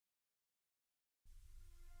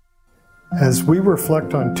As we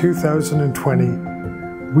reflect on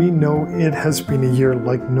 2020, we know it has been a year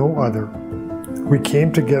like no other. We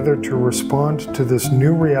came together to respond to this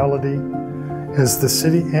new reality as the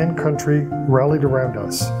city and country rallied around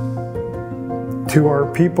us. To our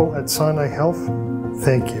people at Sinai Health,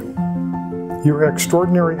 thank you. Your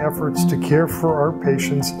extraordinary efforts to care for our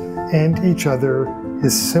patients and each other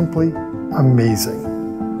is simply amazing.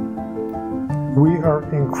 We are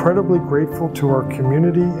incredibly grateful to our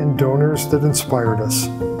community and donors that inspired us,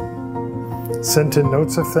 sent in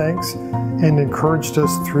notes of thanks, and encouraged us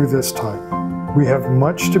through this time. We have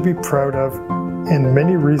much to be proud of and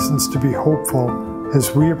many reasons to be hopeful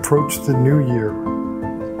as we approach the new year.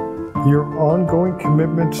 Your ongoing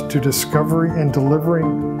commitment to discovery and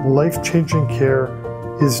delivering life-changing care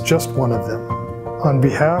is just one of them. On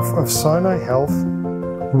behalf of Sinai Health,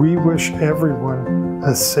 we wish everyone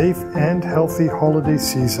a safe and healthy holiday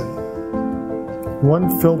season,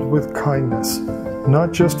 one filled with kindness,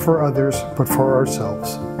 not just for others, but for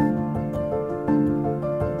ourselves.